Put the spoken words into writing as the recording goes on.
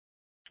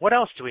What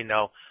else do we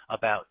know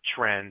about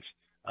trends?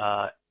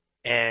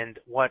 And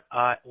what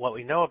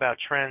we know about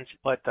trends,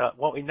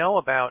 what we know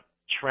about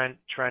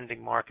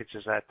trending markets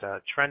is that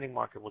trending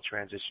market will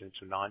transition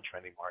to a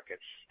non-trending market,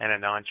 and a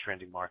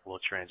non-trending market will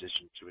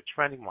transition to a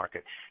trending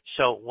market.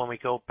 So when we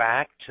go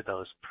back to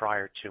those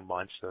prior 2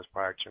 months,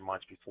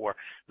 before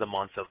the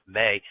month of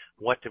May,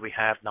 what do we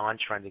have?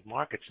 Non-trending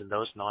markets, and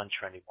those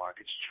non-trending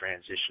markets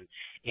transition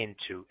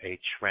into a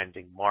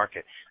trending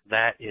market.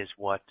 That is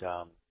what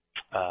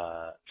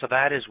I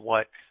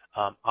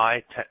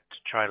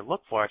try to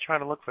look for. I try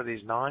to look for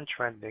these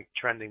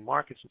trending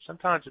markets, and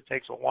sometimes it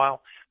takes a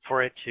while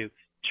for it to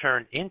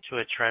turn into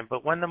a trend.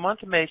 But when the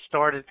month of May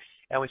started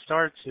and we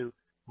started to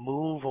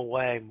move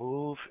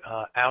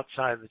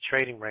outside of the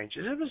trading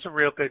ranges, it was a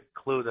real good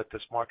clue that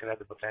this market had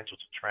the potential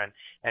to trend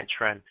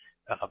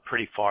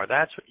pretty far.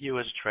 That's what you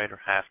as a trader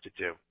have to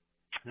do.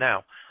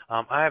 Now,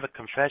 I have a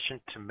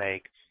confession to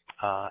make,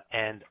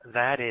 and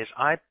that is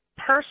I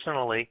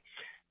personally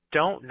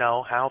don't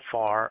know how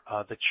far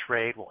the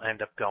trade will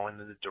end up going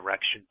in the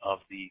direction of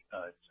the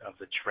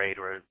trade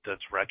or the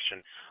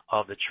direction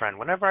of the trend.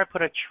 Whenever I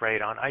put a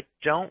trade on, I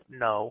don't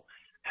know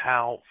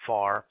how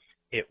far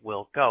it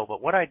will go.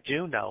 But what I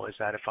do know is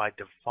that if I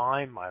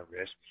define my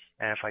risk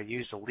and if I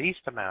use the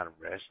least amount of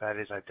risk, that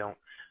is, I don't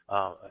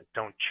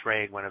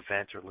trade when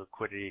event or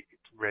liquidity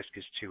risk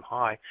is too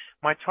high,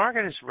 my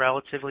target is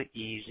relatively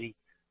easy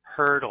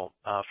hurdle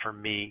for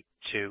me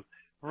to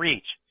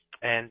reach.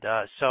 And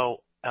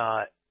so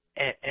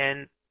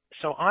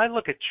I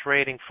look at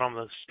trading from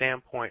the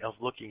standpoint of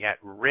looking at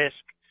risk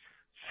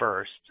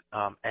first,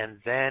 and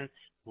then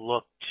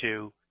look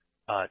to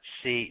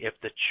see if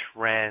the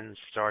trend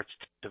starts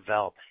to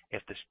develop,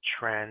 if this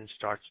trend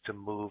starts to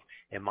move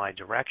in my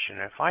direction.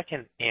 And if I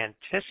can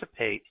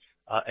anticipate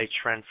a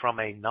trend from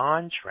a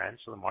non-trend,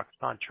 so the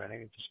market's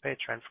non-trending, anticipate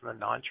a trend from a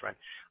non-trend,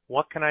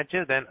 what can I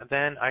do?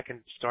 Then I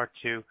can start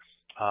to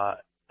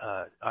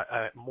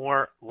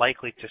more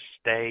likely to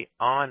stay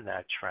on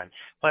that trend.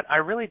 But I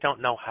really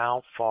don't know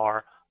how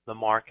far the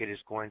market is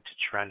going to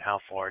trend, how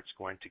far it's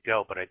going to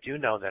go. But I do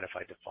know that if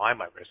I define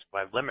my risk, if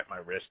I limit my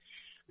risk,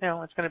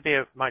 it's going to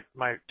be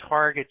my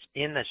targets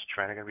in this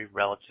trend are going to be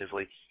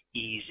relatively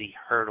easy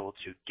hurdle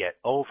to get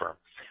over.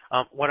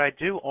 What I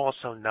do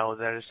also know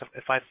that is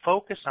if I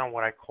focus on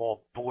what I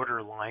call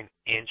borderline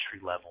entry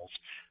levels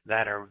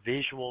that are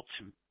visual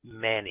to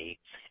many,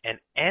 and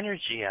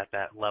energy at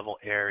that level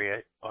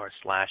area or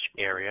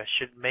 /area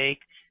should make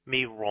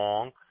me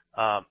wrong.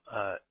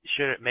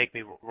 Should it make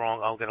me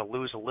wrong, I'm going to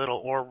lose a little,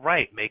 or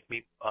right, make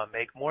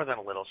more than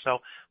a little. So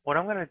what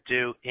I'm going to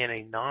do in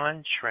a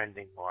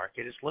non-trending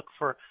market is look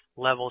for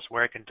levels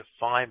where I can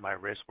define my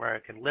risk, where I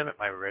can limit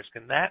my risk,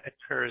 and that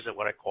occurs at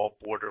what I call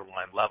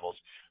borderline levels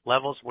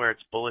where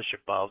it's bullish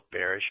above,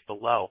 bearish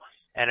below.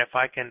 And if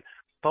I can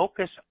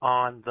focus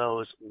on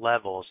those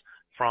levels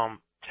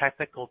from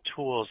technical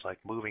tools like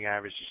moving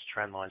averages,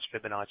 trend lines,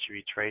 Fibonacci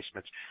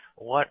retracements,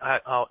 what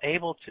I'll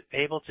able to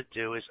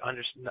do is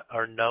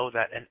know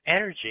that an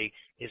energy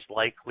is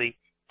likely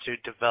to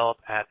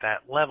develop at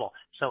that level.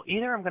 So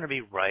either I'm going to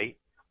be right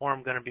or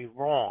I'm going to be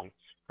wrong.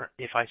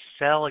 If I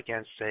sell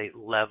against a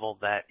level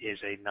that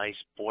is a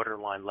nice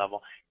borderline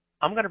level,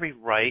 I'm going to be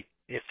right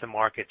if the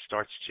market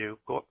starts to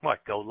go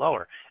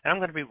lower. And I'm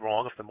going to be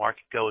wrong if the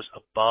market goes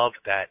above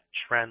that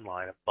trend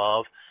line,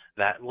 above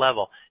that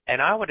level.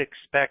 And I would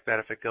expect that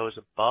if it goes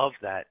above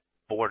that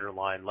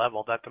borderline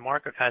level, that the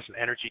market has an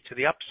energy to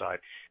the upside.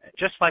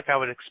 Just like I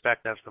would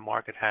expect that if the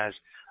market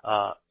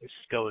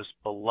goes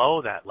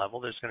below that level,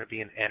 there's going to be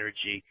an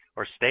energy,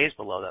 or stays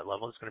below that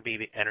level, there's going to be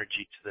the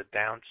energy to the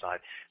downside.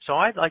 So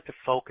I'd like to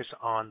focus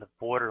on the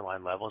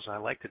borderline levels, and I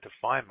like to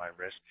define my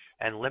risk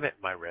and limit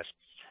my risk.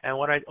 And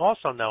what I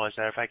also know is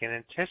that if I can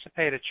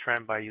anticipate a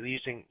trend by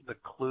using the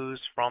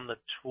clues from the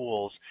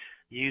tools,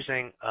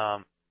 using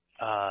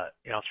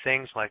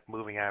things like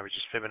moving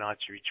averages,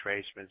 Fibonacci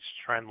retracements,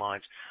 trend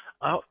lines,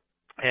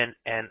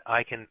 and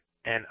I can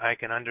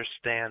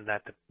understand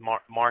that the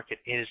market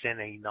is in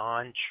a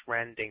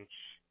non-trending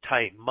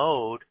type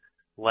mode,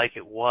 like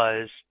it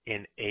was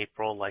in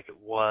April, like it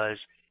was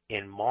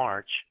in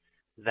March,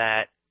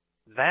 that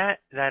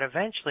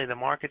eventually the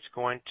market's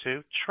going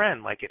to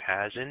trend like it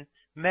has in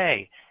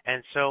May.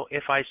 And so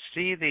if I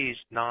see these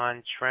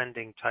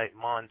non-trending type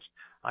months,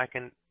 I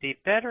can be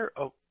better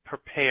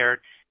prepared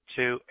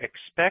to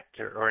expect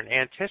or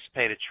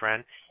anticipate a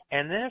trend.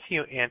 And then if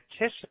you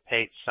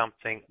anticipate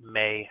something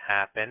may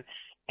happen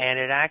and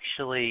it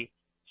actually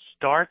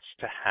starts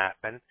to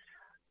happen,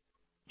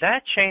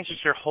 that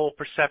changes your whole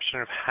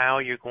perception of how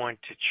you're going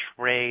to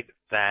trade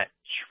that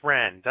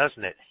trend,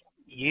 doesn't it?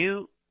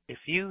 If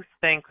you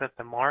think that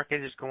the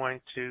market is going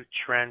to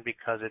trend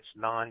because it's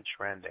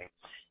non-trending,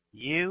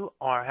 you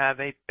have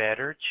a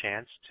better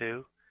chance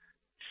to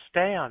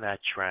stay on that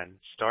trend.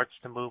 Starts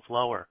to move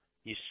lower,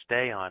 you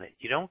stay on it.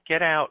 You don't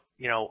get out,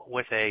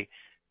 with a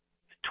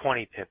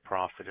 20 pip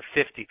profit, a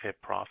 50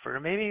 pip profit, or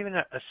maybe even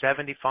a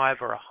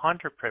 75 or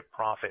 100 pip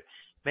profit.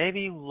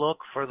 Maybe you look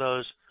for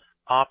those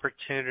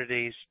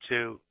opportunities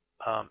to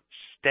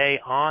stay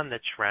on the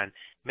trend.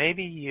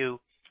 Maybe you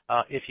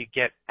if you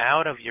get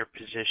out of your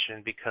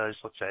position because,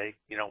 let's say,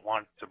 you don't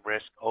want to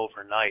risk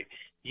overnight,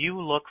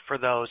 you look for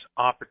those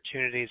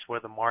opportunities where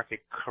the market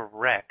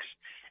corrects,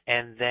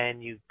 and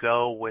then you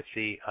go with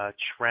the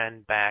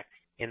trend back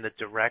in the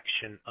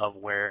direction of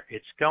where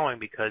it's going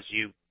because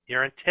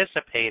you're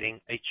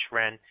anticipating a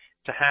trend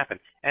to happen.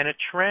 And a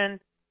trend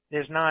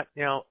is not,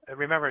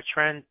 remember, a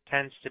trend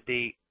tends to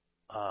be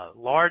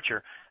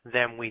larger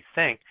than we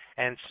think.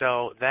 And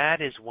so that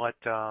is what,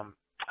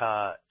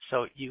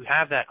 so you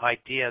have that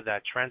idea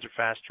that trends are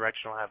fast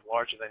directional, have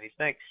larger than you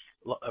think,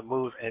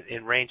 move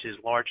in ranges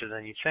larger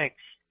than you think.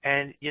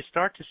 And you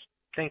start to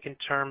think in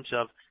terms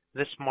of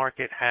this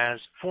market has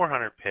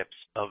 400 pips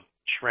of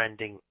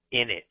trending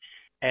in it.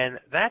 And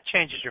that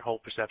changes your whole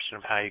perception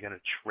of how you're going to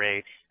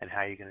trade and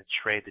how you're going to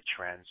trade the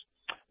trends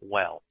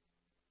well.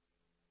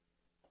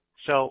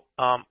 So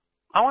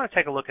I want to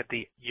take a look at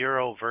the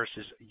euro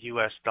versus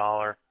US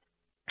dollar.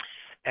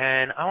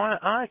 And I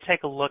want to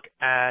take a look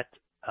at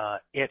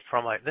it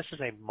from this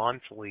is a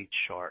monthly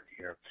chart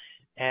here.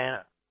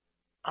 And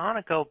I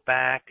want to go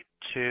back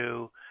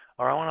to,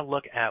 or I want to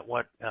look at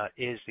what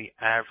is the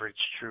average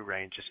true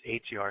range.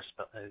 This ATR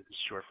is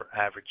short for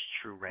average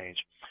true range.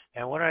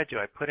 And what do?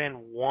 I put in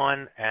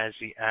 1 as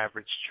the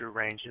average true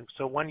range. And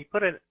so when you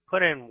put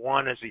in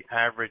 1 as the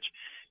average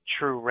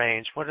true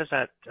range, what does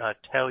that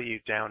tell you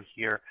down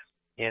here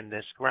in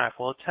this graph?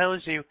 Well, it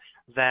tells you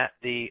that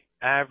the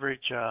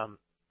average,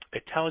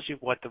 it tells you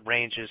what the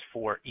range is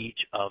for each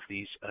of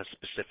these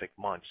specific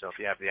months. So if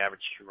you have the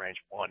average true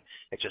range 1,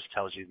 it just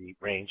tells you the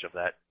range of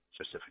that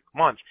specific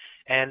month.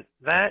 And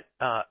that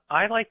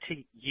I like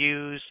to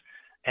use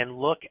and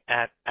look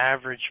at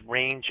average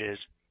ranges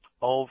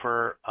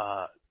over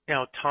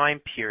time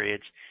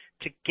periods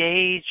to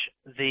gauge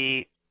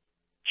the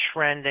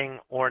trending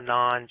or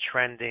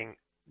non-trending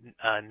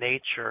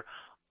nature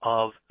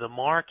of the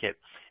market.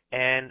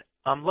 And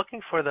I'm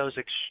looking for those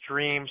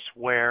extremes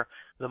where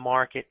the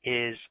market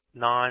is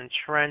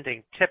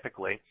non-trending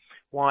typically.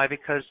 Why?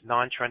 Because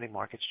non-trending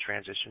markets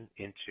transition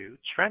into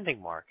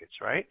trending markets,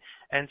 right?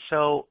 And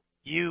so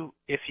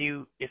if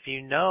you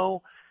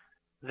know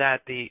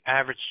that the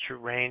average true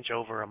range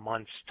over a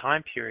month's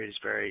time period is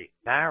very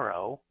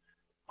narrow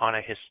on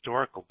a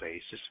historical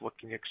basis, what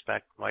can you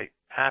expect might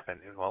happen?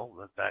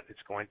 Well, that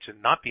it's going to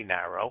not be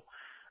narrow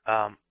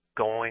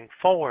going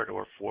forward,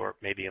 or for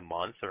maybe a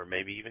month, or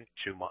maybe even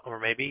 2 months, or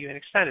maybe even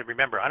extended.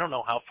 Remember, I don't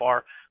know how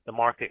far the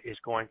market is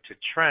going to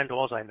trend.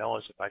 All I know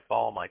is if I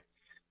follow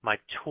my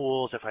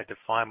tools, if I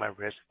define my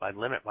risk, if I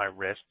limit my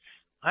risk,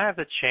 I have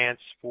the chance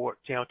for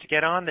to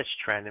get on this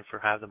trend and for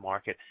have the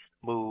market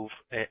move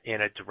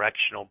in a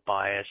directional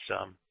bias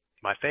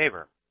my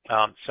favor.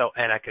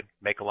 And I could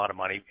make a lot of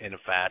money in a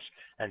fast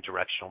and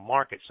directional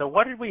market. So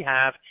what did we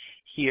have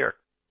here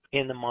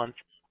in the month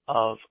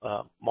of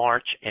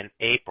March and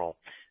April?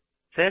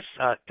 This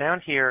down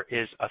here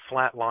is a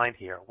flat line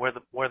here where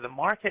the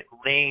market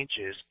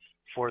ranges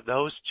for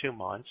those 2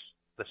 months,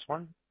 this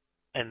one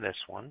and this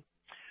one,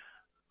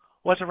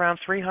 was around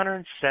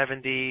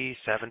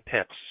 377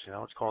 pips.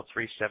 It's called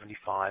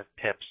 375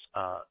 pips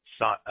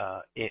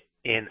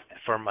in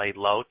from a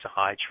low to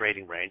high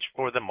trading range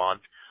for the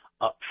month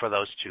for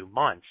those 2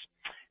 months.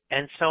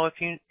 And so if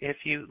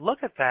you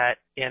look at that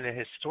in a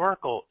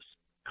historical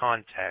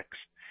context,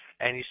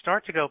 and you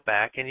start to go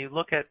back and you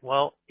look at,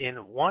 well, in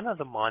one of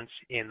the months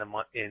in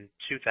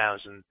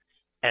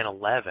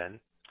 2011,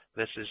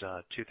 this is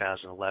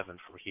 2011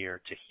 from here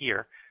to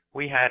here,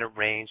 we had a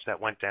range that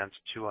went down to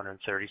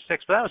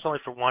 236, but that was only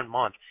for 1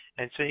 month.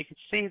 And so you can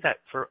see that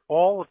for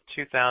all of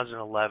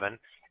 2011,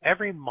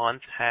 every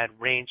month had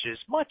ranges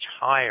much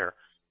higher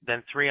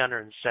than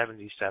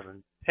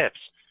 377 pips.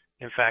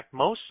 In fact,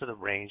 most of the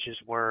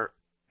ranges were,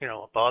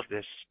 above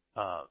this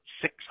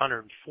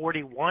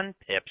 641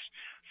 pips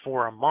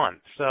for a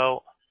month.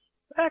 So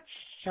that's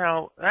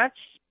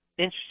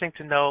interesting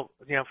to know,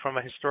 from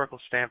a historical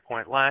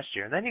standpoint last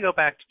year. And then you go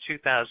back to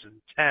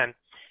 2010,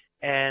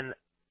 and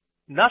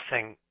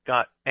nothing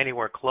got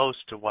anywhere close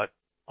to what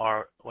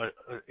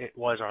it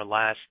was our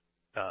last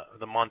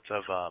the month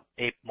of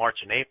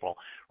March and April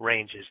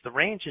ranges. The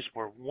ranges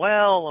were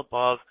well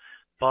above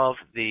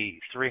the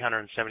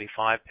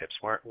 375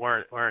 pips, weren't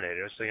it?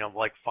 It was,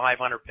 like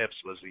 500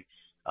 pips was the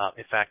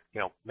in fact,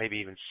 maybe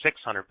even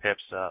 600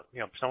 pips,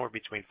 somewhere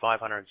between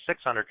 500 and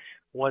 600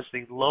 was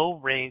the low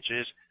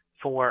ranges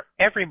for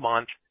every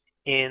month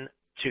in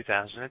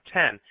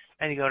 2010.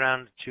 And you go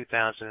down to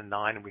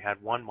 2009, and we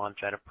had 1 month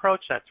that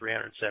approached that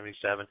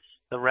 377.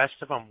 The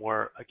rest of them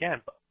were,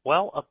 again,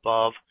 well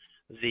above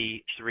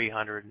the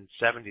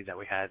 370 that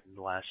we had in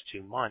the last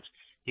 2 months.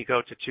 You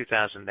go to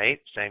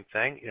 2008, same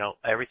thing.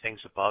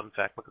 Everything's above. In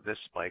fact, look at this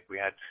spike. We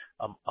had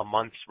a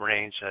month's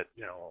range at,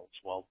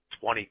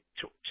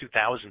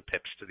 2,000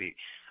 pips to the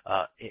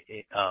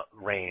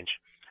range.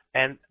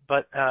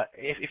 But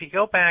if you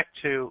go back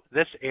to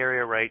this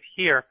area right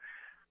here,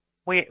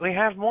 we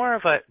have more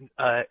of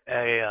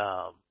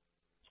a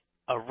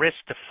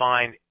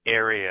risk-defined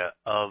area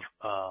of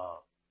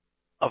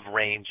of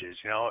ranges.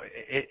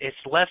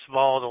 It's less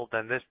volatile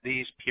than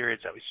these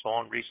periods that we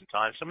saw in recent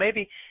times. So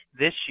maybe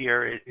this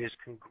year is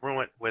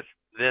congruent with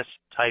this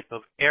type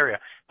of area.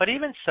 But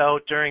even so,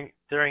 during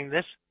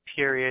this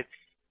period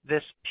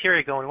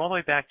going all the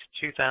way back to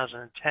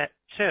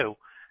 2002,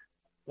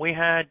 we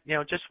had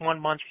just 1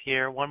 month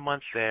here, 1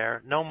 month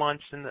there, no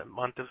months in the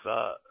month of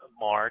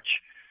March.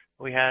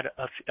 We had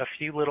a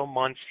few little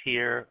months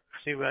here.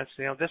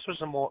 This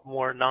was a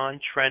more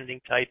non-trending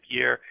type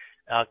year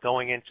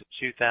going into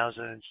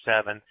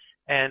 2007.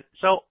 And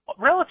so,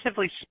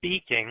 relatively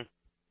speaking,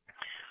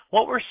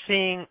 what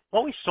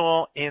we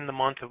saw in the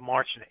month of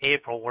March and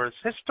April was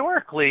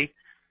historically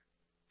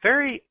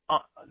very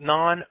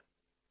non-volatile,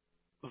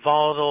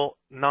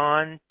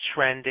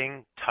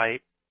 non-trending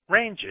type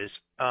ranges,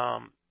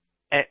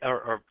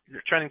 or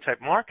trending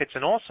type markets,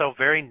 and also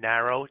very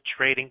narrow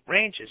trading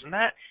ranges. And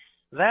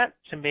that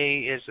to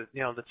me is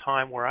the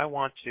time where I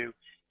want to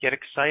get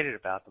excited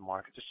about the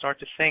market, to start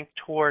to think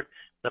toward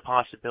the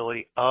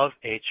possibility of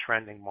a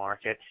trending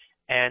market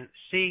and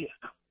see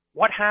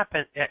what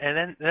happened,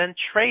 and then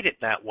trade it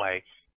that way.